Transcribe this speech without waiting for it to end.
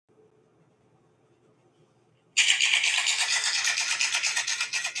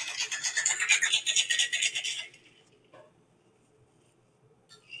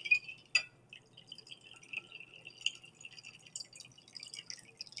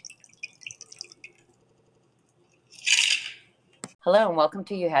Hello and welcome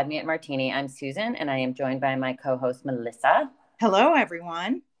to You Had Me at Martini. I'm Susan and I am joined by my co-host Melissa. Hello,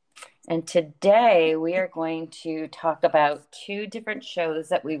 everyone. And today we are going to talk about two different shows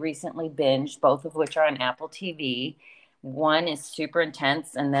that we recently binged, both of which are on Apple TV. One is super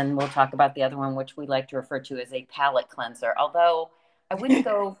intense, and then we'll talk about the other one, which we like to refer to as a palate cleanser. Although I wouldn't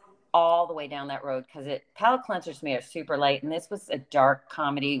go all the way down that road because palate cleansers to me are super light, and this was a dark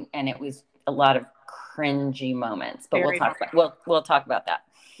comedy, and it was a lot of cringy moments. But we'll talk about that.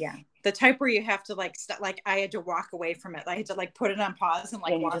 Yeah, the type where you have to like I had to walk away from it. I had to like put it on pause and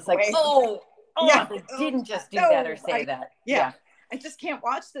And you're walk just away. like, Yeah. they didn't just do that or say that. Yeah. I just can't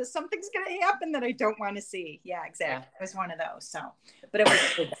watch this. Something's going to happen that I don't want to see. Yeah, exactly. Yeah. It was one of those. So, but it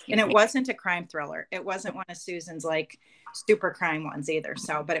was, and it wasn't a crime thriller. It wasn't one of Susan's like super crime ones either.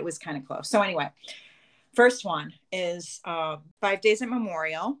 So, but it was kind of close. So anyway, first one is 5 Days at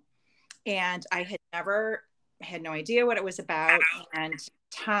Memorial. And I had no idea what it was about. And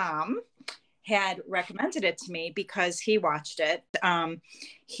Tom had recommended it to me because he watched it.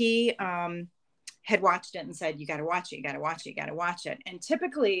 He had watched it and said, you got to watch it. You got to watch it. You got to watch it. And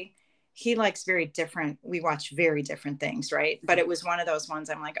typically he likes we watch very different things. Right. But it was one of those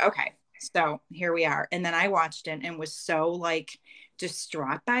ones I'm like, okay, so here we are. And then I watched it and was so like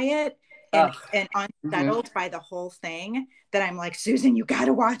distraught by it. And unsettled by the whole thing that I'm like, Susan, you got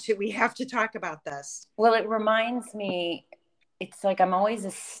to watch it. We have to talk about this. Well, it reminds me, it's like I'm always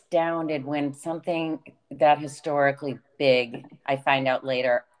astounded when something that historically big, I find out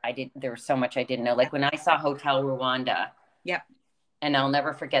later, there was so much I didn't know. Like when I saw Hotel Rwanda. Yep. And I'll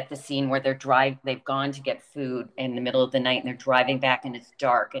never forget the scene where they've gone to get food in the middle of the night and they're driving back and it's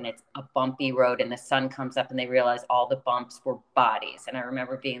dark and it's a bumpy road and the sun comes up and they realize all the bumps were bodies. And I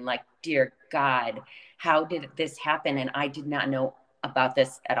remember being like, dear God, how did this happen? And I did not know about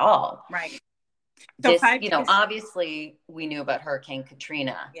this at all. Right. So obviously we knew about Hurricane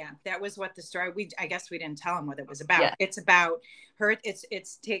Katrina. Yeah, that was what the story, I guess we didn't tell them what it was about. Yeah. It's about her.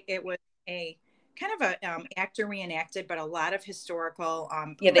 It was a kind of a actor reenacted, but a lot of historical.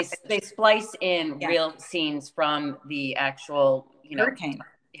 They splice in real scenes from the actual,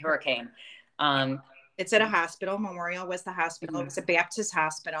 hurricane. It's at a hospital. Memorial was the hospital. Mm-hmm. It was a Baptist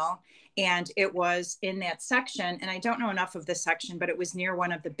hospital, and it was in that section. And I don't know enough of this section, but it was near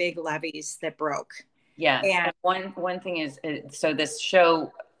one of the big levees that broke. Yeah. And one thing is, so this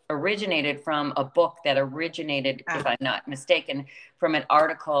show originated from a book that originated, if I'm not mistaken, from an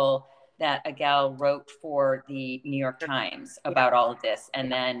article that a gal wrote for the New York Times about all of this.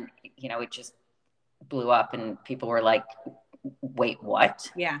 And then, it just blew up and people were like, wait,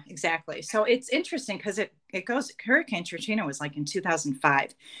 what? Yeah, exactly. So it's interesting because it goes, Hurricane Katrina was like in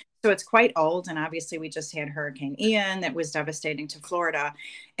 2005. So it's quite old. And obviously we just had Hurricane Ian that was devastating to Florida,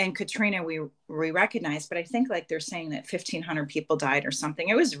 and Katrina we recognized, but I think like they're saying that 1,500 people died or something.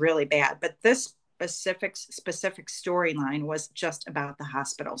 It was really bad, but this specific storyline was just about the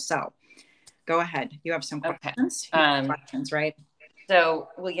hospital. So go ahead. You have some questions. Okay. Questions, right? So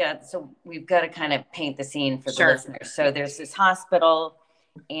we've got to kind of paint the scene for the listeners. So there's this hospital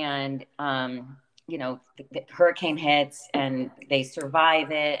and, the hurricane hits and they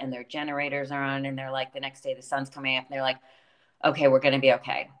survive it and their generators are on and they're like, the next day the sun's coming up and they're like, okay, we're going to be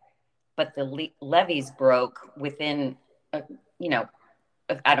okay. But the levees broke within, I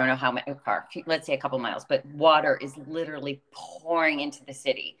don't know how far, let's say a couple miles, but water is literally pouring into the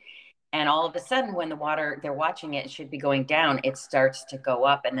city. And all of a sudden, when the water, they're watching it should be going down, it starts to go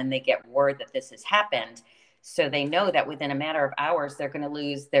up. And then they get word that this has happened. So they know that within a matter of hours, they're going to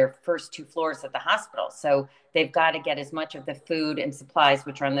lose their first 2 floors of the hospital. So they've got to get as much of the food and supplies,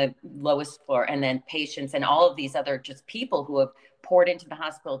 which are on the lowest floor, and then patients and all of these other just people who have poured into the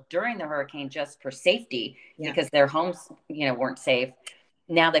hospital during the hurricane just for safety because their homes, weren't safe.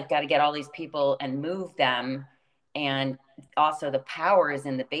 Now they've got to get all these people and move them. And also the power is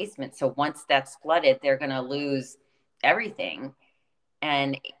in the basement. So once that's flooded, they're going to lose everything.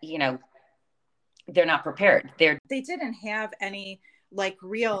 And, they're not prepared. They didn't have any like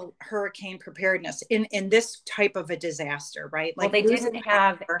real hurricane preparedness in this type of a disaster, right? Like they didn't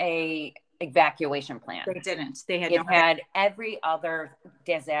have a evacuation plan. They didn't. They had every other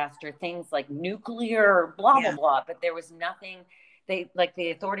disaster, things like nuclear, blah, blah, blah. But there was nothing.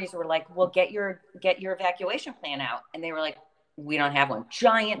 The authorities were like, well, get your evacuation plan out. And they were like, we don't have one.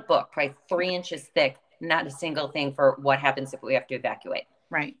 Giant book, probably 3 inches thick, not a single thing for what happens if we have to evacuate.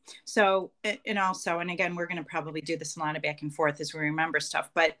 Right. So, and again, we're going to probably do this a lot of back and forth as we remember stuff,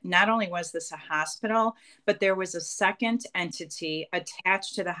 but not only was this a hospital, but there was a second entity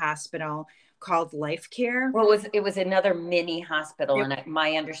attached to the hospital called Life Care. Well, it was another mini hospital, and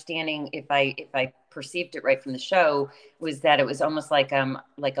my understanding, if I perceived it right from the show, was that it was almost like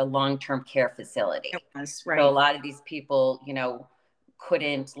a long-term care facility. It was, So right. a lot of these people,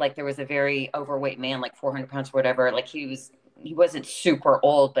 couldn't, like, there was a very overweight man, like 400 pounds or whatever. Like he wasn't super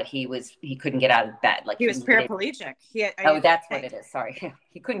old, but he couldn't get out of bed. Like He was paraplegic. Oh, that's what it is. Sorry.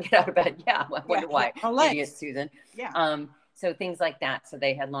 He couldn't get out of bed. Yeah. I wonder why. Idiot Susan. Yeah. So things like that. So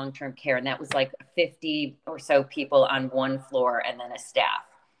they had long-term care, and that was like 50 or so people on one floor and then a staff.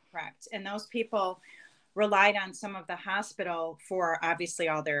 Correct. And those people relied on some of the hospital for obviously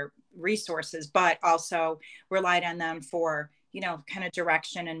all their resources, but also relied on them for, kind of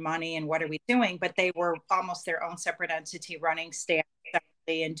direction and money and what are we doing? But they were almost their own separate entity, running staff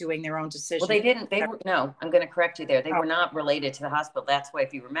separately and doing their own decisions. Well, no, I'm going to correct you there. They were not related to the hospital. That's why,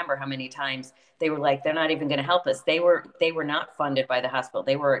 if you remember how many times they were like, they're not even going to help us. They were not funded by the hospital.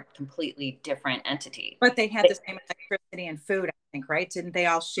 They were a completely different entity. But they had the same electricity and food, I think, right? Didn't they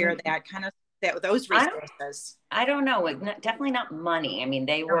all share that kind of, those resources? I don't know. Definitely not money. I mean,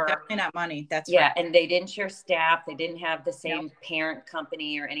 they were definitely not money. That's right. And they didn't share staff. They didn't have the same parent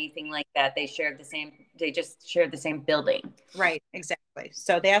company or anything like that. They just shared the same building. Right. Exactly.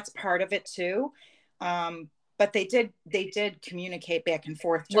 So that's part of it too. But they did communicate back and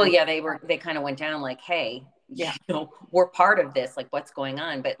forth. Well, yeah, they kind of went down like, hey, we're part of this, like, what's going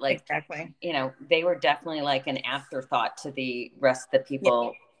on? But like, exactly, they were definitely like an afterthought to the rest of the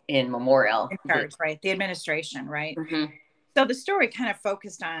people in Memorial. In charge, right? The administration, right? Mm-hmm. So the story kind of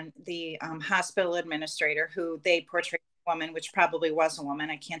focused on the hospital administrator, who they portrayed a woman, which probably was a woman.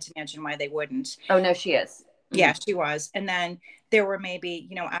 I can't imagine why they wouldn't. Oh, no, she is. Mm-hmm. Yeah, she was. And then there were maybe,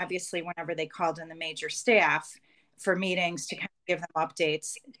 obviously whenever they called in the major staff for meetings to kind of give them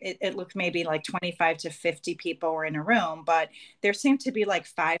updates, it looked maybe like 25 to 50 people were in a room, but there seemed to be like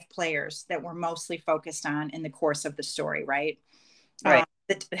 5 players that were mostly focused on in the course of the story, right? Right.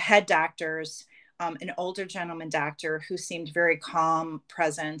 The head doctors, an older gentleman doctor who seemed very calm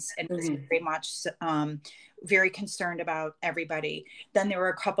presence and was very much very concerned about everybody. Then there were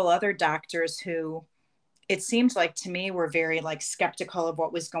a couple other doctors who, it seems like to me, were very like skeptical of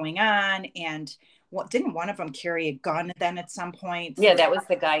what was going on. And didn't one of them carry a gun then at some point? Yeah, that was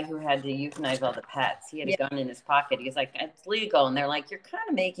the guy who had to euthanize all the pets. He had a gun in his pocket. He's like, it's legal. And they're like, you're kind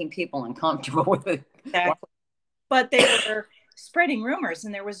of making people uncomfortable with it. Exactly. But they were spreading rumors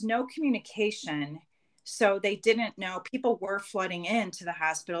and there was no communication. So they didn't know. People were flooding into the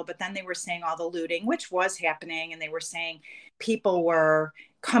hospital, but then they were saying all the looting, which was happening. And they were saying people were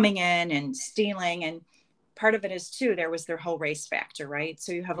coming in and stealing. And part of it is too, there was their whole race factor, right?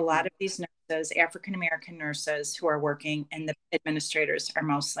 So you have a lot of these nurses, African-American nurses, who are working, and the administrators are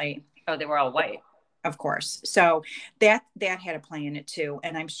mostly. Oh, they were all white. Of course. So that had a play in it too.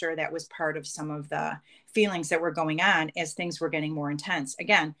 And I'm sure that was part of some of the feelings that were going on as things were getting more intense.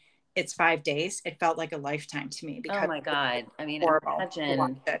 Again, it's 5 days. It felt like a lifetime to me. Because oh my God. I mean, horrible.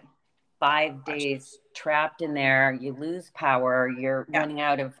 Imagine 5 days trapped in there. You lose power. You're running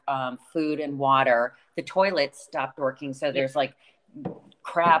out of food and water. The toilets stopped working. So there's like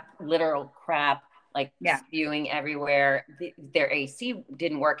literal crap, like spewing everywhere. Their AC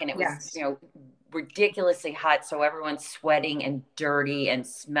didn't work, and it was, ridiculously hot. So everyone's sweating and dirty and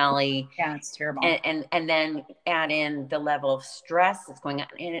smelly. Yeah, it's terrible. And then add in the level of stress that's going on,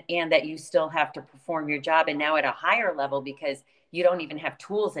 and that you still have to perform your job, and now at a higher level, because you don't even have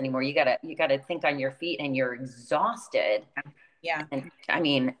tools anymore. You gotta think on your feet, and you're exhausted. Yeah. And I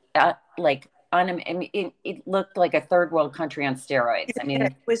mean, it looked like a third world country on steroids. I mean,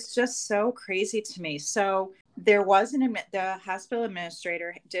 it was just so crazy to me. So there was the hospital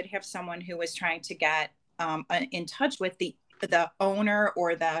administrator did have someone who was trying to get in touch with the owner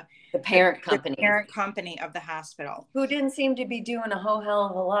or the parent company. The parent company of the hospital, who didn't seem to be doing a whole hell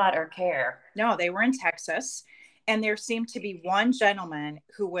of a lot or care. No, they were in Texas. And there seemed to be one gentleman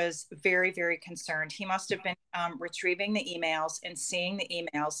who was very, very concerned. He must have been retrieving the emails and seeing the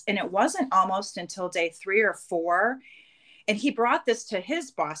emails. And it wasn't almost until day 3 or 4. And he brought this to his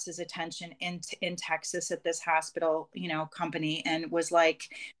boss's attention in Texas at this hospital, company, and was like,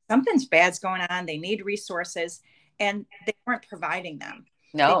 something's bad's going on. They need resources. And they weren't providing them.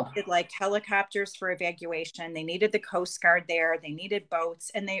 No. They needed like helicopters for evacuation. They needed the Coast Guard there. They needed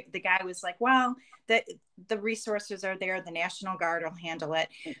boats. And the guy was like, well, the resources are there. The National Guard will handle it.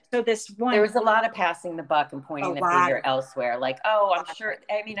 So there was a lot of passing the buck and pointing the finger elsewhere. Like, oh, I'm sure.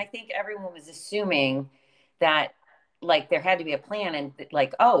 I mean, I think everyone was assuming that like there had to be a plan, and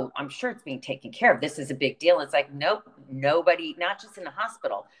like, oh, I'm sure it's being taken care of. This is a big deal. It's like, nope, nobody, not just in the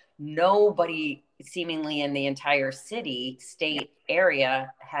hospital, nobody seemingly in the entire city, state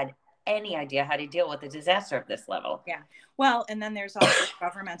area had any idea how to deal with a disaster of this level. Yeah. Well, and then there's also the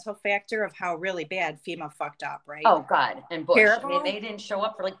governmental factor of how really bad FEMA fucked up, right? Oh God. And Bush. Terrible. I mean, they didn't show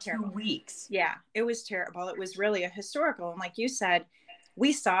up for like 2 weeks. Yeah, it was terrible. It was really a historical. And like you said,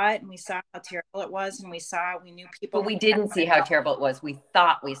 we saw it and we saw how terrible it was. And we knew people. But we didn't see how terrible it was. We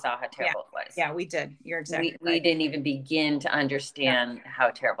thought we saw how terrible it was. Yeah, we did. You're exactly we right. didn't even begin to understand how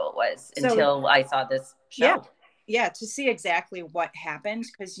terrible it was until I saw this show. Yeah, to see exactly what happened.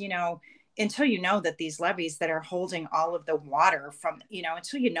 Because, until you know that these levees that are holding all of the water from,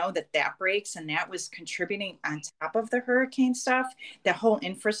 until you know that breaks and that was contributing on top of the hurricane stuff, the whole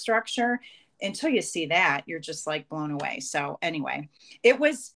infrastructure, until you see that, you're just like blown away. So anyway,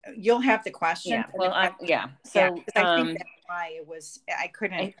 you'll have the question. Yeah. Well, So I think that's why it was,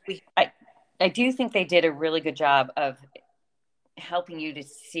 I do think they did a really good job of helping you to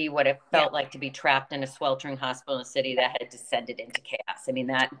see what it felt like to be trapped in a sweltering hospital in a city that had descended into chaos. I mean,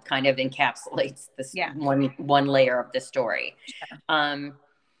 that kind of encapsulates this one layer of the story. Sure.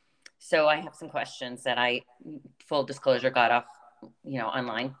 So I have some questions that I, full disclosure, got off,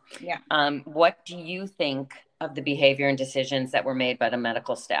 online. Yeah. What do you think of the behavior and decisions that were made by the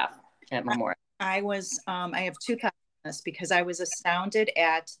medical staff at Memorial? I have two thoughts on this because I was astounded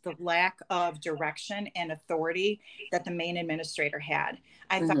at the lack of direction and authority that the main administrator had.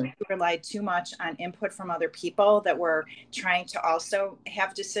 I thought he relied too much on input from other people that were trying to also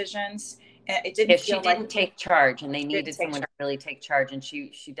have decisions. It didn't. If she didn't take charge, and they needed someone to really take charge, and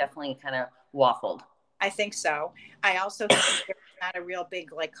she definitely kind of waffled. I think so. I also think there's not a real big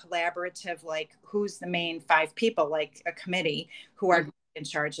collaborative, who's the main 5 people, like a committee who are in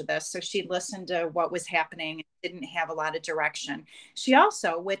charge of this. So she listened to what was happening, didn't have a lot of direction. She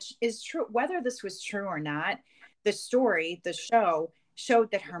also, which is true, whether this was true or not, the show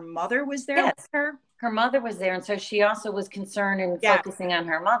showed that her mother was there with her. Her mother was there. And so she also was concerned and focusing on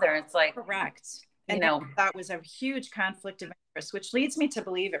her mother. It's like, correct. And that was a huge conflict of interest, which leads me to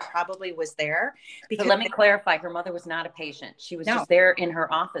believe it probably was there. Because let me clarify, her mother was not a patient. She was just there in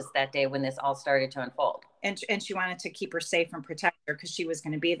her office that day when this all started to unfold. And she wanted to keep her safe and protect her because she was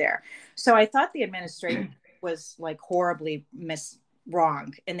going to be there. So I thought the administration was horribly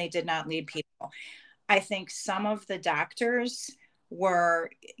wrong, and they did not lead people. I think some of the doctors were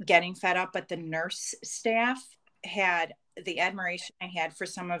getting fed up, but the nurse staff had the admiration I had for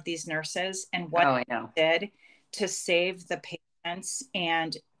some of these nurses and what they did to save the patients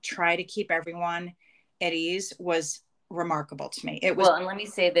and try to keep everyone at ease was remarkable to me. It was. Well, and let me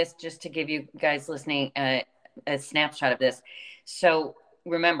say this just to give you guys listening a snapshot of this. So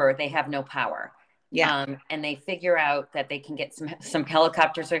remember, they have no power. Yeah. And they figure out that they can get some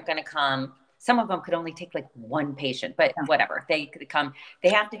helicopters are going to come. Some of them could only take one patient, but whatever. They could come. They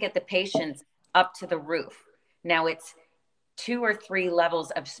have to get the patients up to the roof. Now it's 2 or 3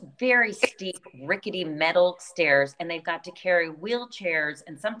 levels of very steep, rickety metal stairs, and they've got to carry wheelchairs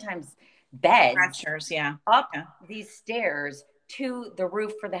and sometimes beds up these stairs to the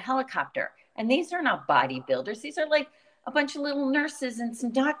roof for the helicopter. And these are not bodybuilders. These are a bunch of little nurses and some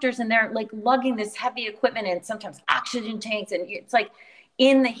doctors, and they're lugging this heavy equipment and sometimes oxygen tanks. And it's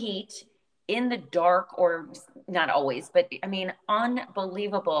in the heat, in the dark, or not always, but I mean,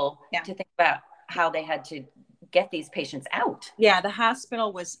 unbelievable to think about how they had to get these patients out. Yeah, the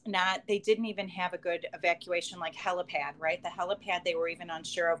hospital they didn't even have a good evacuation helipad, right? The helipad, they were even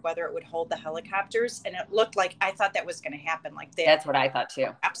unsure of whether it would hold the helicopters. And it looked I thought that was going to happen. That's what I thought too.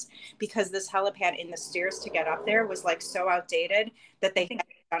 Because this helipad in the stairs to get up there was so outdated that they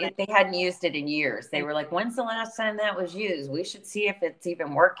hadn't used it in years. They were when's the last time that was used? We should see if it's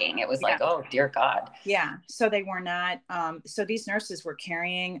even working. It was oh dear God. Yeah. So they were not, so these nurses were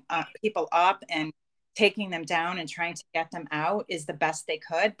carrying people up and taking them down and trying to get them out is the best they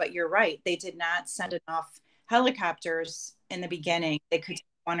could. But you're right. They did not send enough helicopters in the beginning. They could take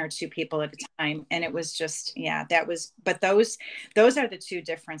 1 or 2 people at a time. And it was just, but those are the 2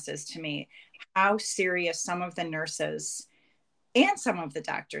 differences to me. How serious some of the nurses and some of the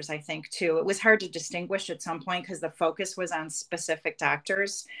doctors, I think too, it was hard to distinguish at some point because the focus was on specific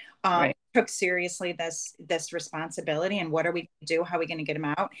doctors, took seriously this responsibility and what are we going to do? How are we going to get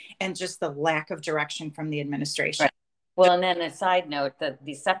them out? And just the lack of direction from the administration. Right. Well, and then a side note,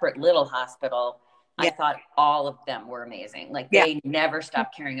 the separate little hospital, I thought all of them were amazing. They never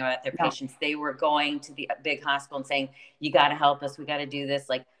stopped caring about their patients. They were going to the big hospital and saying, you got to help us. We got to do this.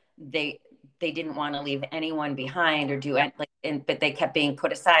 They didn't want to leave anyone behind or do it, but they kept being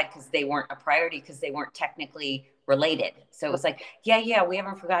put aside because they weren't a priority because they weren't technically related. So it was we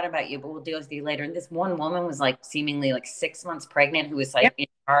haven't forgotten about you, but we'll deal with you later. And this one woman was seemingly 6 months pregnant who was in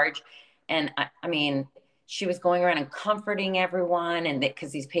charge. And I mean, she was going around and comforting everyone, and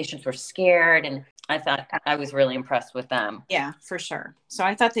because these patients were scared. And I thought I was really impressed with them. Yeah, for sure. So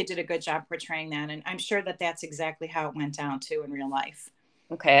I thought they did a good job portraying that. And I'm sure that that's exactly how it went down too in real life.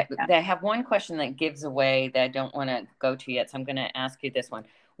 Okay. Yeah. I have one question that gives away that I don't want to go to yet. So I'm going to ask you this one.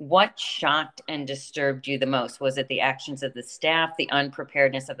 What shocked and disturbed you the most? Was it the actions of the staff, the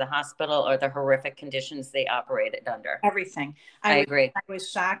unpreparedness of the hospital, or the horrific conditions they operated under? Everything. I agree. I was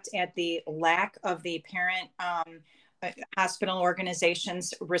shocked at the lack of the parent hospital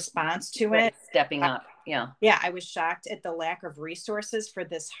organization's response to it. Stepping up. Yeah. Yeah. I was shocked at the lack of resources for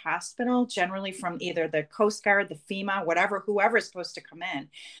this hospital, generally from either the Coast Guard, the FEMA, whoever is supposed to come in.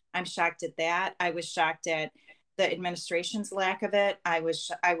 I'm shocked at that. I was shocked at the administration's lack of it. I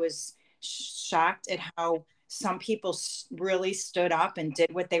was shocked at how some people really stood up and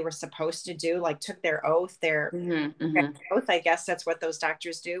did what they were supposed to do, like took their oath, their oath. I guess that's what those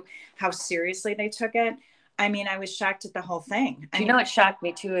doctors do, how seriously they took it. I mean, I was shocked at the whole thing. You know what shocked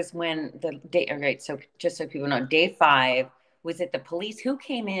me too is when the day, all right, so just so people know, day 5, was it the police who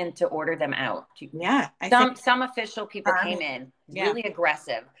came in to order them out? Yeah. Some official people came in really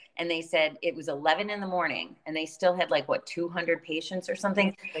aggressive, and they said it was 11 in the morning and they still had like 200 patients or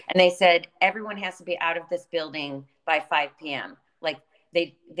something. And they said, everyone has to be out of this building by 5 p.m. Like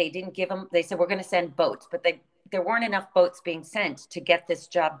they didn't give them, they said, we're going to send boats, but there weren't enough boats being sent to get this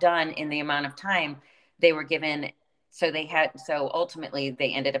job done in the amount of time they were given. So ultimately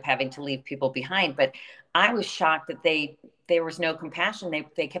they ended up having to leave people behind. But I was shocked that there was no compassion.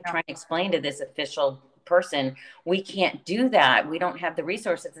 They kept trying to explain to this official person, we can't do that. We don't have the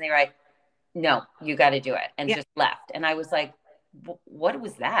resources. And they were like, no, you got to do it. And just left. And I was like, what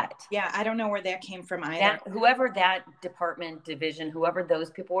was that? Yeah. I don't know where that came from either. Whoever that department, division, whoever those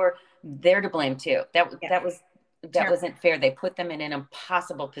people were, they're to blame too. That wasn't fair. They put them in an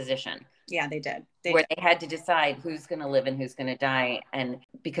impossible position. Yeah, they did. They had to decide who's going to live and who's going to die. And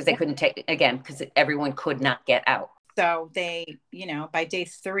because they couldn't because everyone could not get out. So they, by day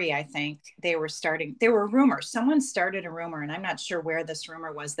 3, I think there were rumors. Someone started a rumor, and I'm not sure where this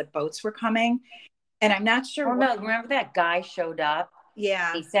rumor was, that boats were coming. And I'm not sure. Oh, no. Remember that guy showed up?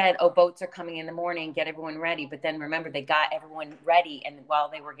 Yeah. He said, boats are coming in the morning, get everyone ready. But then remember, they got everyone ready. And while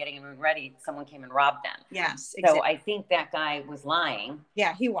they were getting everyone ready, someone came and robbed them. Yes. Exactly. So I think that guy was lying.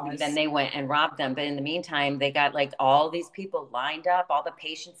 Yeah, he was. And then they went and robbed them. But in the meantime, they got all these people lined up, all the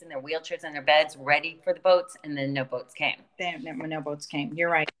patients in their wheelchairs and their beds ready for the boats. And then no boats came. No boats came.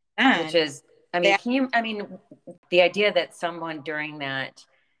 You're right. Which is, the idea that someone during that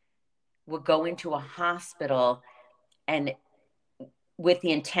would go into a hospital and with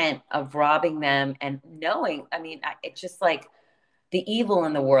the intent of robbing them and knowing, it's just like the evil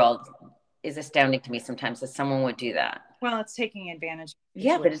in the world is astounding to me sometimes that someone would do that. Well, it's taking advantage.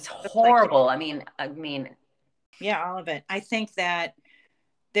 Yeah, but it's horrible. Yeah, all of it. I think that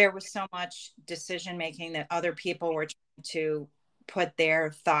there was so much decision making that other people were trying to put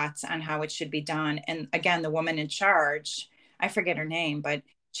their thoughts on how it should be done. And again, the woman in charge, I forget her name, but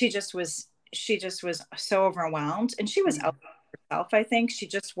she just was so overwhelmed, and she was out herself. I think she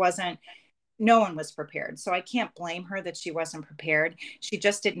just wasn't, no one was prepared. So I can't blame her that she wasn't prepared. She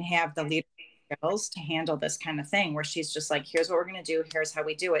just didn't have the leadership skills to handle this kind of thing, where she's just like, here's what we're going to do. Here's how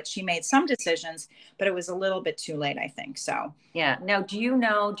we do it. She made some decisions, but it was a little bit too late, I think. So, yeah. Now, do you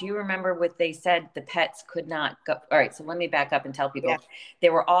remember what they said? The pets could not go. All right. So let me back up and tell people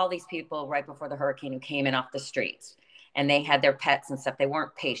there were all these people right before the hurricane who came in off the streets, and they had their pets and stuff. They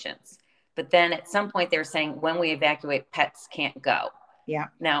weren't patients. But then at some point they were saying, when we evacuate, pets can't go. Yeah.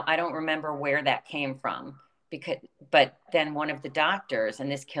 Now, I don't remember where that came from, but then one of the doctors, and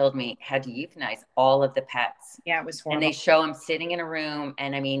this killed me, had to euthanize all of the pets. Yeah, it was horrible. And they show him sitting in a room,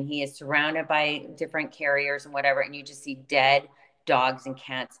 and he is surrounded by different carriers and whatever, and you just see dead dogs and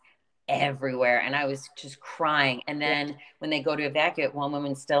cats everywhere. And I was just crying. And then when they go to evacuate, one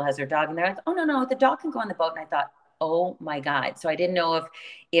woman still has her dog, and they're like, oh, no, the dog can go on the boat. And I thought, oh my God. So I didn't know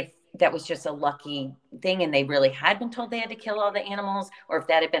if that was just a lucky thing and they really had been told they had to kill all the animals, or if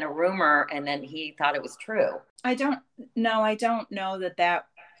that had been a rumor and then he thought it was true. I don't know I don't know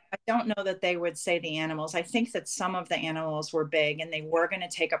that they would say the animals. I think that some of the animals were big and they were going to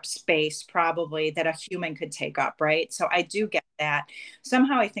take up space probably that a human could take up, right? So I do get that.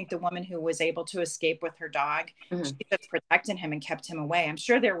 Somehow I think the woman who was able to escape with her dog, she just protected him and kept him away. I'm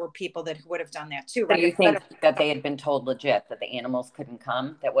sure there were people that would have done that too. Right? So you think that they had been told legit that the animals couldn't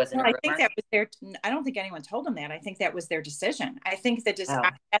come? That wasn't a rumor? I think that was I don't think anyone told them that. I think that was their decision. I think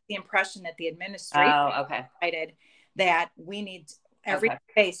I had the impression that the administration decided that we need every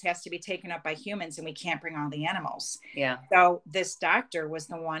space has to be taken up by humans, and we can't bring all the animals. Yeah. So this doctor was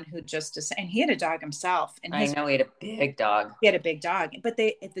the one who and he had a dog himself. And I know he had a big dog. He had a big dog, but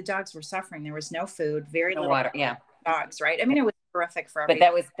the dogs were suffering. There was no food, very no little water. Yeah. Dogs, right? I mean, it was horrific for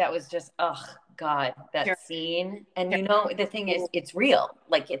everybody. But that was just, oh God, that scene. And you know, the thing is, it's real.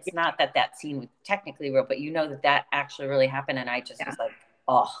 Like, it's not that scene was technically real, but you know that actually really happened. And I just was like,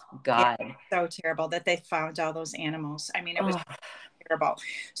 oh God. So terrible that they found all those animals. I mean, it was terrible.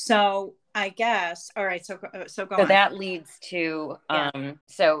 So I guess, all right. So go on. So that leads to,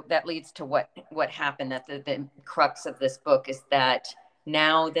 what happened, that the crux of this book is that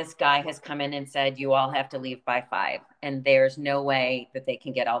now this guy has come in and said, you all have to leave by 5, and there's no way that they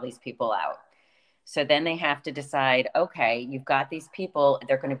can get all these people out. So then they have to decide, okay, you've got these people,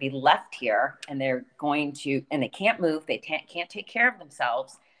 they're going to be left here, and they're going to, and they can't move. They can't take care of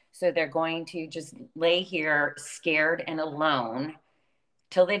themselves. So they're going to just lay here scared and alone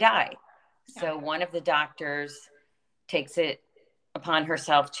till they die. Yeah. So one of the doctors takes it upon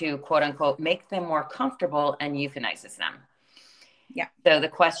herself to, quote unquote, make them more comfortable and euthanizes them. Yeah. So the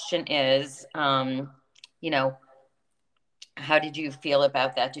question is, you know, how did you feel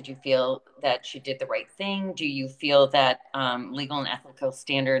about that? Did you feel that she did the right thing? Do you feel that legal and ethical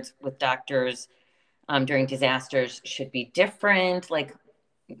standards with doctors during disasters should be different? Like,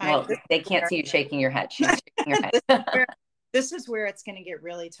 well, they can't see you shaking your head. She's shaking her head. This is where it's going to get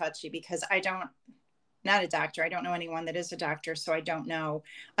really touchy, because not a doctor. I don't know anyone that is a doctor, so I don't know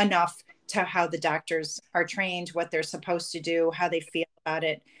enough to how the doctors are trained, what they're supposed to do, how they feel about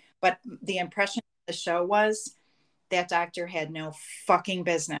it. But the impression of the show was that doctor had no fucking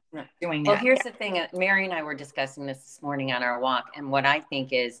business doing that. Well, here's the thing. Mary and I were discussing this morning on our walk, and what I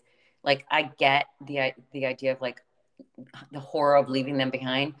think is, like, I get the idea of like the horror of leaving them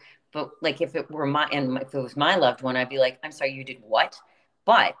behind, but like if it were if it was my loved one, I'd be like, I'm sorry, you did what?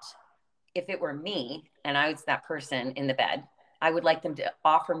 But if it were me and I was that person in the bed, I would like them to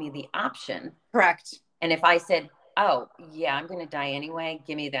offer me the option. Correct. And if I said, oh yeah, I'm going to die anyway,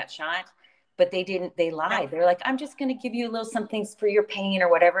 give me that shot. But they didn't, they lied. They're like, I'm just going to give you a little something for your pain or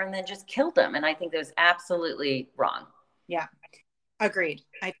whatever. And then just killed them. And I think that was absolutely wrong. Yeah. Agreed.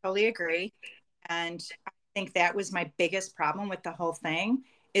 I totally agree. And I think that was my biggest problem with the whole thing,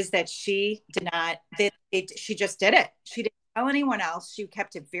 is that she did not, she just did it. She didn't tell anyone else. She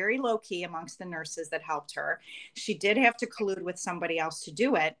kept it very low key amongst the nurses that helped her. She did have to collude with somebody else to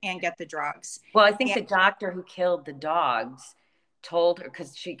do it and get the drugs. Well, I think the doctor who killed the dogs told her,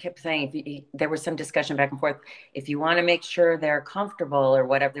 because she kept saying, there was some discussion back and forth, if you want to make sure they're comfortable or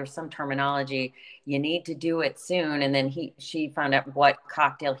whatever, there's some terminology, you need to do it soon. And then she found out what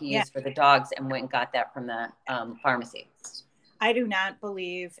cocktail he used for the dogs and went and got that from the pharmacy. I do not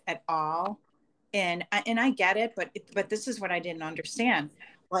believe at all, and I get it, but this is what I didn't understand.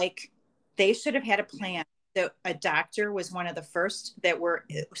 Like, they should have had a plan. A doctor was one of the first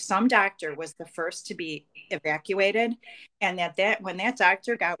some doctor was the first to be evacuated, and that when that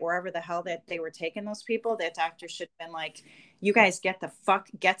doctor got wherever the hell that they were taking those people, that doctor should have been like, you guys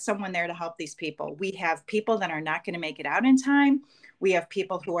get someone there to help these people. We have people that are not going to make it out in time. We have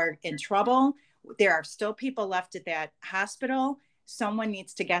people who are in trouble. There are still people left at that hospital. Someone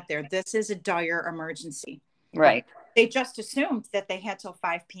needs to get there. This is a dire emergency. Right. They just assumed that they had till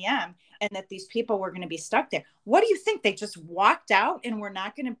 5 p.m. and that these people were going to be stuck there. What do you think? They just walked out and we're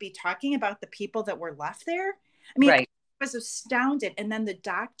not going to be talking about the people that were left there? I mean, I was astounded. And then the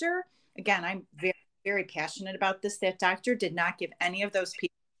doctor, again, I'm very, very passionate about this. That doctor did not give any of those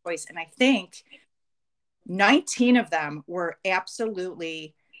people a choice. And I think 19 of them were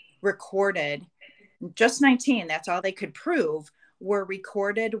absolutely recorded. Just 19, that's all they could prove, were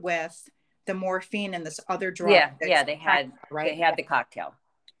recorded with the morphine and this other drug. Yeah, they had the cocktail.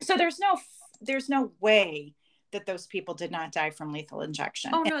 So there's no way that those people did not die from lethal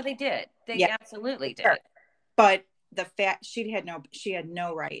injection. Oh no, they did. They absolutely did. Sure. But the fact she had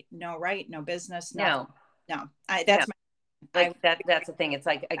no right, no business. No. That's that's the thing. It's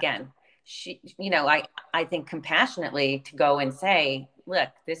like, again, she, I think compassionately to go and say, look,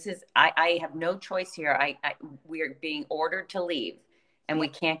 this is, I have no choice here. We are being ordered to leave and we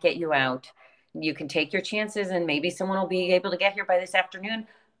can't get you out. You can take your chances and maybe someone will be able to get here by this afternoon,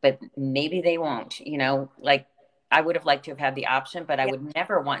 but maybe they won't, like I would have liked to have had the option, but I would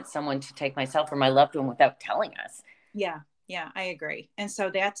never want someone to take myself or my loved one without telling us. Yeah, I agree. And so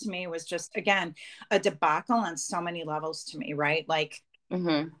that to me was just, again, a debacle on so many levels to me, right? Like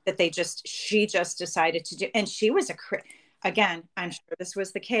that she just decided to do, and she was again, I'm sure this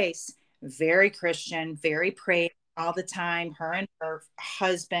was the case, very Christian, very praying all the time. Her and her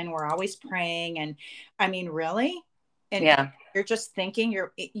husband were always praying. And I mean, really? And You're just thinking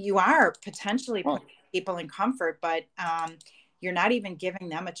you are potentially Well, putting people in comfort, but you're not even giving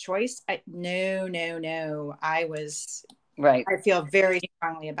them a choice. No, no, no. right. I feel very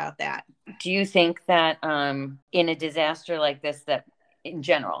strongly about that. Do you think that in a disaster like this, that in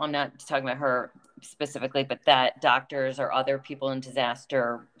general, I'm not talking about her specifically, but that doctors or other people in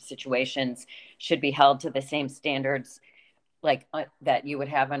disaster situations should be held to the same standards like that you would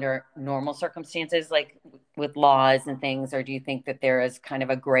have under normal circumstances, like with laws and things? Or do you think that there is kind of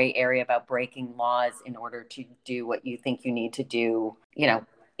a gray area about breaking laws in order to do what you think you need to do,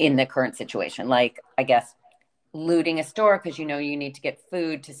 in the current situation? Like, I guess looting a store because you need to get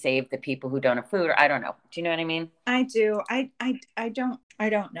food to save the people who don't have food, or I don't know. Do you know what I mean? I do. I don't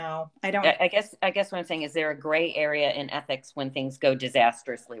know. I don't. I guess what I'm saying is, there a gray area in ethics when things go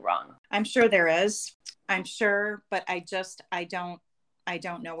disastrously wrong? I'm sure there is. I'm sure, but I don't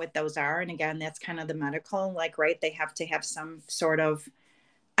know what those are. And again, that's kind of the medical, like, right. They have to have some sort of,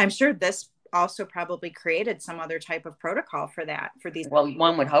 I'm sure this also probably created some other type of protocol for that, for these. Well,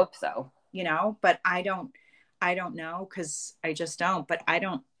 one would hope so. But I don't know. Cause I just don't, but I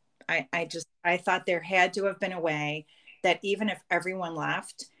thought there had to have been a way that even if everyone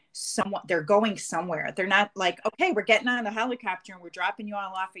left, they're going somewhere. They're not like, okay, we're getting on the helicopter and we're dropping you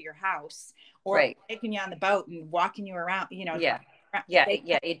all off at your house, or Right. taking you on the boat and walking you around, Yeah.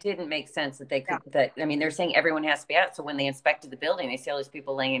 It didn't make sense that they could, I mean, they're saying everyone has to be out. So when they inspected the building, they see all these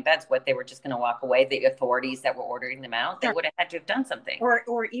people laying in beds. What, they were just going to walk away? The authorities that were ordering them out, they would have had to have done something.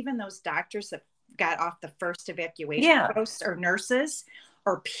 Or even those doctors that got off the first evacuation post, or nurses,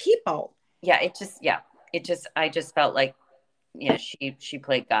 or people. I just felt like, she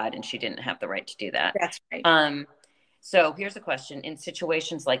played God and she didn't have the right to do that. That's right. So here's a question: in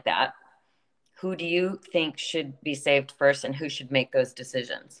situations like that, who do you think should be saved first, and who should make those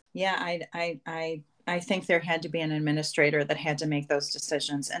decisions? Yeah, I think there had to be an administrator that had to make those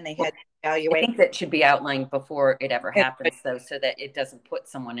decisions, and they had to evaluate. I think that should be outlined before it ever happens, though, so that it doesn't put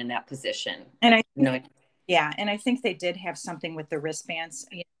someone in that position. And I think they did have something with the wristbands.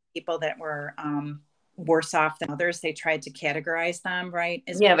 People that were worse off than others, they tried to categorize them, right?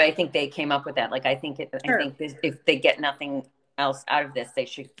 But I think they came up with that. Like, I think if they get nothing else out of this, they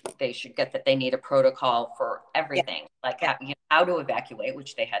should get that they need a protocol for everything, how to evacuate,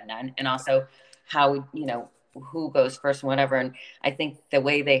 which they had none, and also how, who goes first and whatever. And I think the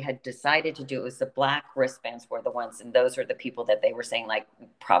way they had decided to do it was the black wristbands were the ones, and those are the people that they were saying, like,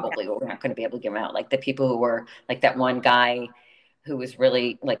 probably we're not going to be able to give them out. Like the people who were like that one guy who was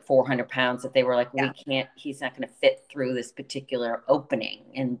really like 400 pounds, that they were like, he's not going to fit through this particular opening,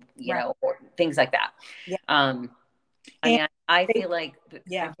 and or things like that. I feel like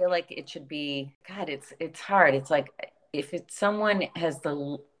it should be, God, it's hard. It's like, if someone has a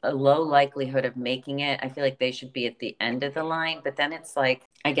low likelihood of making it, I feel like they should be at the end of the line. But then it's like,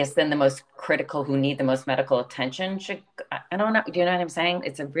 I guess then the most critical, who need the most medical attention, should, I don't know. Do you know what I'm saying?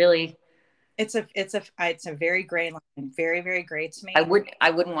 It's a very gray line, very, very gray to me. I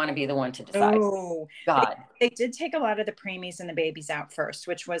wouldn't want to be the one to decide. Oh, God. They did take a lot of the preemies and the babies out first,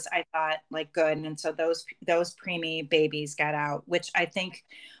 which was, I thought, like, good. And so those preemie babies got out, which I think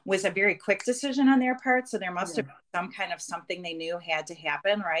was a very quick decision on their part. So there must have been some kind of something they knew had to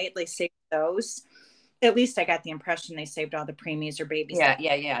happen, right? They saved those. At least I got the impression they saved all the preemies or babies. Yeah.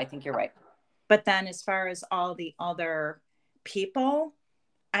 I think you're right. But then as far as all the other people,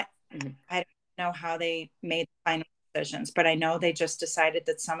 I don't know how they made the final decisions, but I know they just decided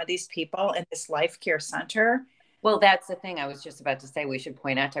that some of these people in this life care center. Well, that's the thing I was just about to say. We should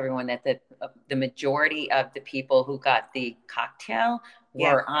point out to everyone that the majority of the people who got the cocktail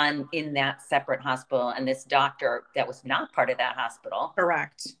were in that separate hospital. And this doctor that was not part of that hospital.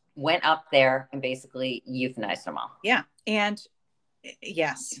 Correct. Went up there and basically euthanized them all. Yeah. And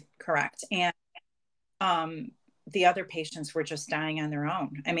yes, correct. And, the other patients were just dying on their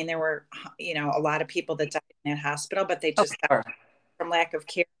own. I mean, there were, a lot of people that died in that hospital, but they just died from lack of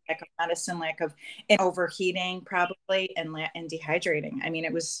care, lack of medicine, and overheating probably, and dehydrating. I mean,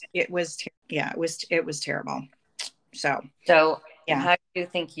 it was terrible. So how do you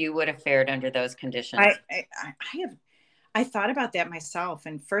think you would have fared under those conditions? I thought about that myself.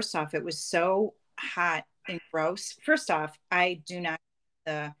 And first off, it was so hot and gross. First off, I do not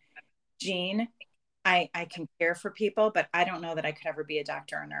the gene. I can care for people, but I don't know that I could ever be a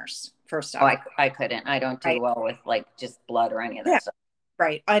doctor or nurse. First off, I couldn't. I don't do well with like just blood or any of that stuff.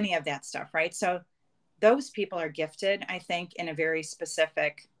 Right. Any of that stuff. Right. So those people are gifted, I think, in a very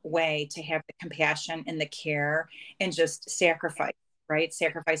specific way to have the compassion and the care and just sacrifice, right?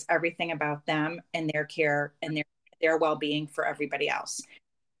 Sacrifice everything about them and their care and their well-being for everybody else.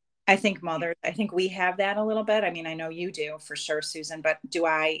 I think mothers, I think we have that a little bit. I mean, I know you do for sure, Susan, but do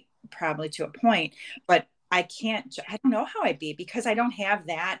I? Probably to a point, but I don't know how I'd be because I don't have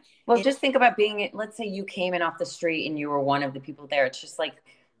that. Well, just think about let's say you came in off the street and you were one of the people there. It's just like,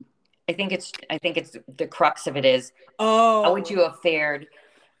 I think it's the crux of it is, how would you have fared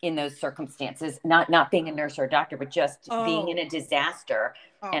in those circumstances? Not being a nurse or a doctor, but just being in a disaster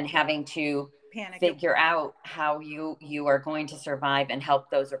and having to figure out how you are going to survive and help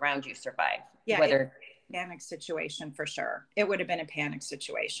those around you survive. Yeah. Whether panic situation for sure. It would have been a panic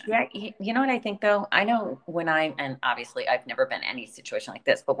situation. Yeah. You know what I think though? I know and obviously I've never been in any situation like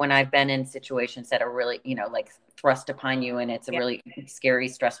this, but when I've been in situations that are really, like thrust upon you and it's a really scary,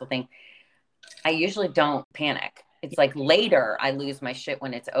 stressful thing, I usually don't panic. It's like later I lose my shit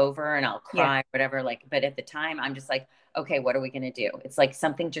when it's over and I'll cry, whatever. Like, but at the time I'm just like, okay, what are we going to do? It's like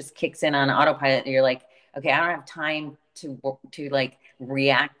something just kicks in on autopilot. And you're like, okay, I don't have time to like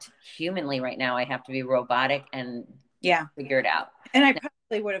react humanly right now. I have to be robotic and figure it out. And I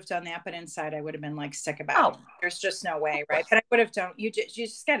probably would have done that, but inside I would have been like sick about it. There's just no way, right? But I would have done. You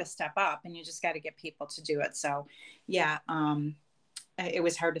just got to step up, and you just got to get people to do it. So, yeah, it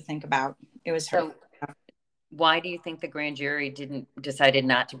was hard to think about. It was hard. Why do you think the grand jury decided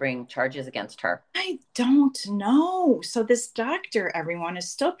not to bring charges against her? I don't know. So this doctor, everyone, is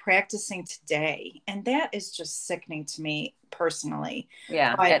still practicing today. And that is just sickening to me personally.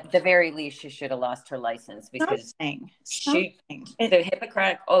 Yeah. But at the very least, she should have lost her license because the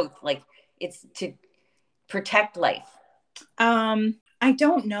Hippocratic Oath, like it's to protect life. I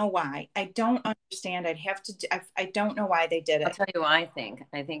don't know why. I don't understand. I don't know why they did it. I'll tell you what I think.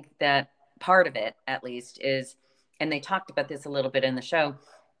 I think that part of it, at least, is, and they talked about this a little bit in the show,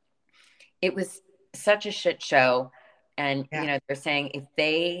 it was such a shit show. And, they're saying if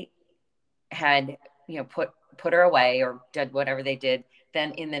they had, put her away or did whatever they did,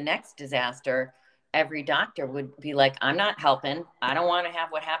 then in the next disaster, every doctor would be like, I'm not helping. I don't want to have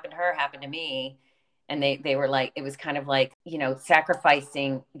what happened to her happen to me. And they were like, it was kind of like,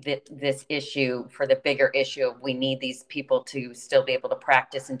 sacrificing this issue for the bigger issue of we need these people to still be able to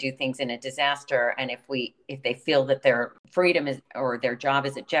practice and do things in a disaster. And if they feel that their freedom is or their job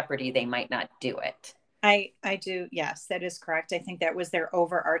is at jeopardy, they might not do it. I do. Yes, that is correct. I think that was their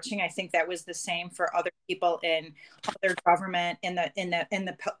overarching. I think that was the same for other people in other government in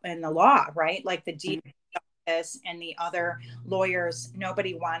the law, right? Like the DA office and the other lawyers.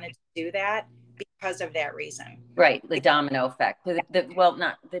 Nobody wanted to do that because of that reason. Right. The domino effect.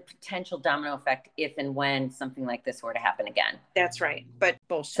 Not the potential domino effect if and when something like this were to happen again. That's right. But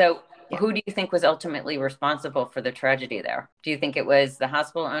bullshit. So who do you think was ultimately responsible for the tragedy there? Do you think it was the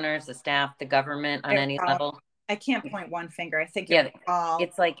hospital owners, the staff, the government on any level? I can't point one finger. I think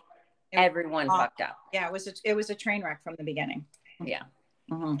it's like everyone fucked up. Yeah, it was a train wreck from the beginning. Yeah.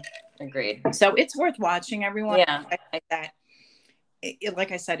 Mm-hmm. Agreed. So it's worth watching, everyone. Yeah.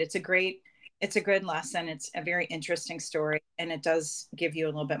 Like I said, it's a good lesson. It's a very interesting story, and it does give you a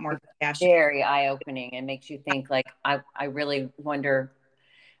little bit more passion. Very eye-opening and makes you think. Like I really wonder.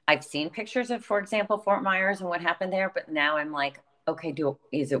 I've seen pictures of, for example, Fort Myers and what happened there, but now I'm like, okay,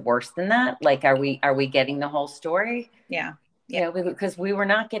 is it worse than that? Like, are we getting the whole story? Yeah. Because we were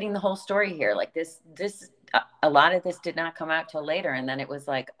not getting the whole story here. Like this, a lot of this did not come out till later, and then it was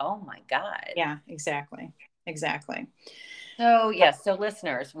like, oh my God. Yeah, exactly. So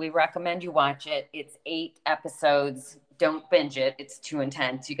listeners, we recommend you watch it. It's 8 episodes. Don't binge it. It's too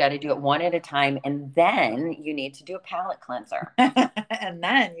intense. You got to do it one at a time. And then you need to do a palate cleanser. And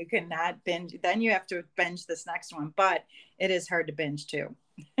then you cannot binge. Then you have to binge this next one. But it is hard to binge too.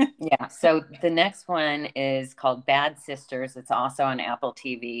 Yeah. So the next one is called Bad Sisters. It's also on Apple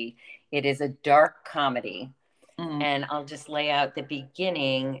TV. It is a dark comedy. Mm. And I'll just lay out the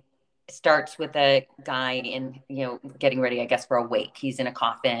beginning. Starts with a guy in, getting ready, I guess, for a wake. He's in a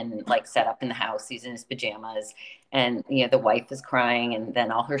coffin, like set up in the house. He's in his pajamas, and the wife is crying, and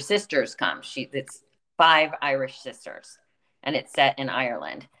then all her sisters come. It's 5 Irish sisters, and it's set in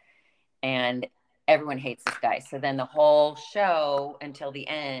Ireland, and everyone hates this guy. So then the whole show until the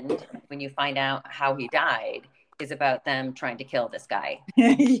end, when you find out how he died, is about them trying to kill this guy.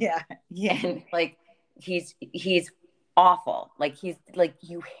 Yeah. And like he's awful. Like he's like,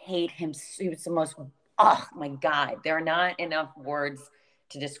 you hate him. It's the most, oh my God, there are not enough words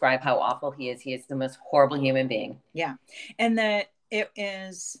to describe how awful he is. He is the most horrible human being. Yeah. And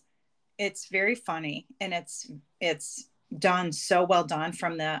it's very funny, and it's done so well done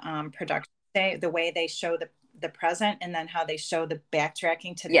from the production, the way they show the present, and then how they show the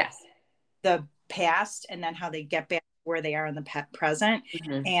backtracking to the past, and then how they get back where they are in the present.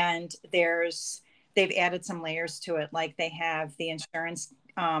 Mm-hmm. And there's they've added some layers to it. Like they have the insurance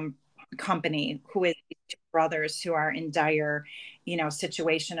company who is two brothers who are in dire,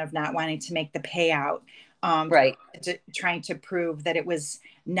 situation of not wanting to make the payout, Right. trying to prove that it was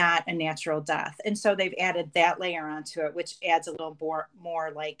not a natural death. And so they've added that layer onto it, which adds a little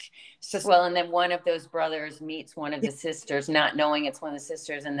more like. Well, and then one of those brothers meets one of the sisters, not knowing it's one of the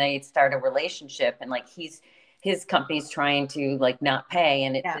sisters, and they start a relationship, and like his company's trying to like not pay,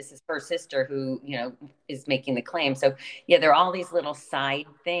 and this is her sister who is making the claim. So yeah, there are all these little side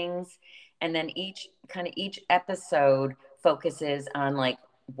things, and then each episode focuses on like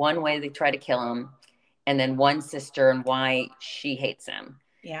one way they try to kill him, and then one sister and why she hates him.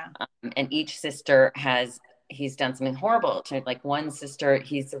 Yeah. And each sister he's done something horrible to, like, one sister,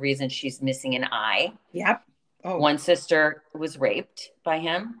 he's the reason she's missing an eye. Yep. Oh. One sister was raped by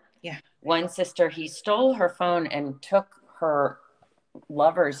him. Yeah. One sister, he stole her phone and took her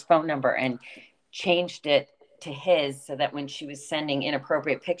lover's phone number and changed it to his so that when she was sending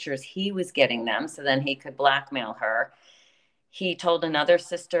inappropriate pictures, he was getting them. So then he could blackmail her. He told another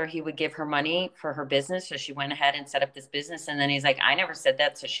sister he would give her money for her business. So she went ahead and set up this business. And then he's like, I never said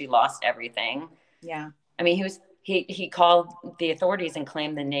that. So she lost everything. Yeah. I mean, he called the authorities and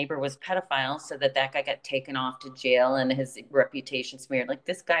claimed the neighbor was pedophile, so that guy got taken off to jail and his reputation smeared. Like,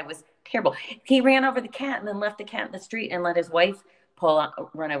 this guy was terrible. He ran over the cat and then left the cat in the street and let his wife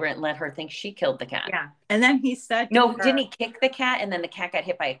run over it and let her think she killed the cat. Yeah. And then he said, no, didn't he kick the cat and then the cat got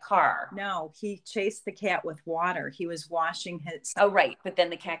hit by a car? No, he chased the cat with water. He was washing his. Oh, right. But then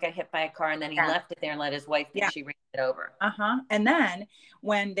the cat got hit by a car and then he left it there and let his wife think she ran it over. And then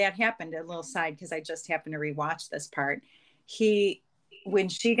when that happened, a little side, because I just happened to rewatch this part, when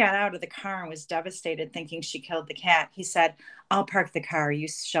she got out of the car and was devastated thinking she killed the cat, he said, I'll park the car, you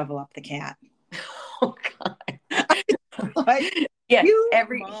shovel up the cat. Oh God. Like, yeah,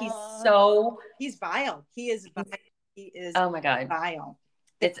 he's vile. He is oh my God, vile.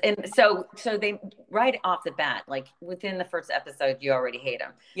 So they, right off the bat, like within the first episode, you already hate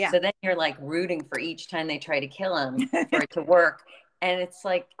him. Yeah. So then you're like rooting for each time they try to kill him for it to work. And it's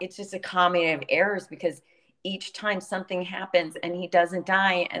like, it's just a comedy of errors, because each time something happens and he doesn't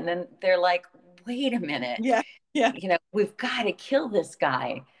die. And then they're like, wait a minute. Yeah. Yeah. We've got to kill this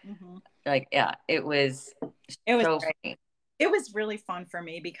guy. Mm-hmm. Like, yeah, it was so funny. It was really fun for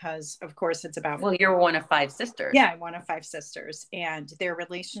me because, of course, it's about. Well, you're one of 5 sisters. Yeah, I'm one of 5 sisters, and their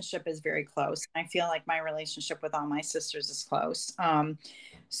relationship is very close. I feel like my relationship with all my sisters is close.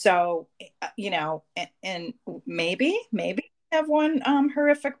 So, and maybe have one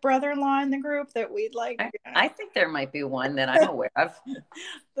horrific brother-in-law in the group that we'd like. I think there might be one that I'm aware of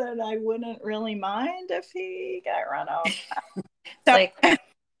that I wouldn't really mind if he got run over.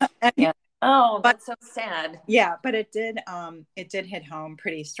 Yeah. Oh, that's so sad. Yeah, but it did hit home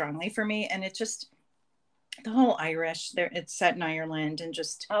pretty strongly for me, and it just, the whole Irish there, it's set in Ireland, and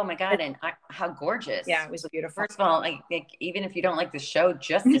just, oh my God, and how gorgeous. Yeah, it was beautiful. First of all, like even if you don't like the show,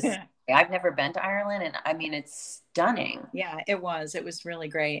 just I've never been to Ireland, and I mean, it's stunning. Yeah, it was really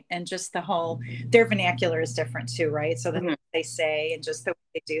great. And just the whole, their vernacular is different too, right? So the they say and just the way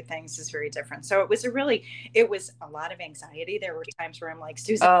they do things is very different. So it was a lot of anxiety. There were times where I'm like,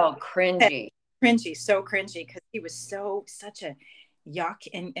 Susan, oh, cringy, so cringy, because he was such a yuck,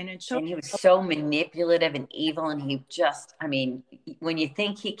 and it showed. And he was so manipulative and evil, and he just, I mean, when you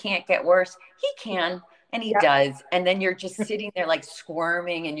think he can't get worse, he can. And he does. And then you're just sitting there like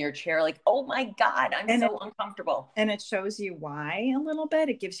squirming in your chair, like, oh my God, I'm so uncomfortable. And it shows you why a little bit.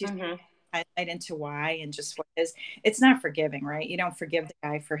 It gives you insight into why, and just what is. It's not forgiving, right? You don't forgive the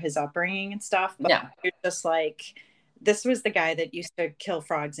guy for his upbringing and stuff. But you're just like, this was the guy that used to kill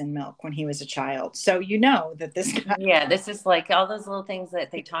frogs in milk when he was a child. So that this guy. Yeah, this is like all those little things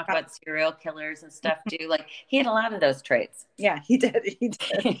that they talk about serial killers and stuff too. Like, he had a lot of those traits. Yeah, he did.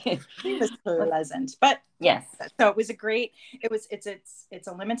 He was pleasant. But yes. So it was it's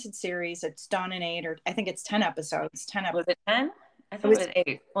a limited series. It's done in 8, or I think it's 10 episodes. 10 episodes. Was it 10? I thought it was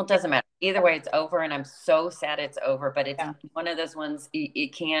 8. Well, it doesn't matter. Either way, it's over, and I'm so sad it's over. But it's one of those ones you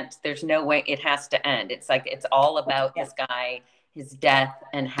can't. There's no way it has to end. It's like it's all about this guy, his death,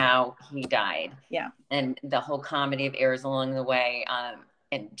 and how he died. Yeah, and the whole comedy of errors along the way.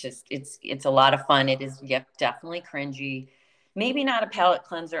 And just it's a lot of fun. It is definitely cringy. Maybe not a palate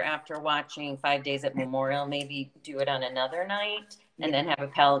cleanser after watching 5 Days at Memorial. Maybe do it on another night and then have a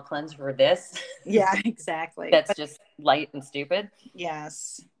palate cleanser for this. Yeah, exactly. That's just light and stupid.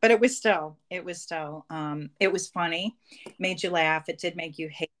 Yes. But it was still, it was funny, made you laugh. It did make you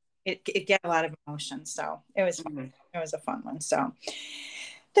hate it. It get a lot of emotion. So it was fun. It was a fun one. So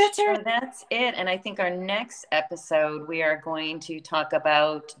That's So our that's it. And I think our next episode, we are going to talk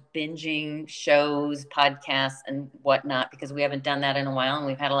about binging shows, podcasts, and whatnot, because we haven't done that in a while and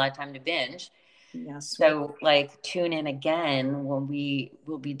we've had a lot of time to binge. yes. So, like, tune in again when we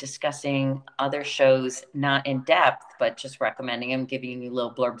will be discussing other shows, not in depth, but just recommending them, giving you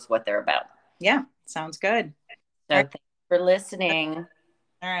little blurbs what they're about. Yeah, sounds good. So, All right. thanks for listening.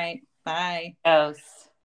 All right. Bye. Oh.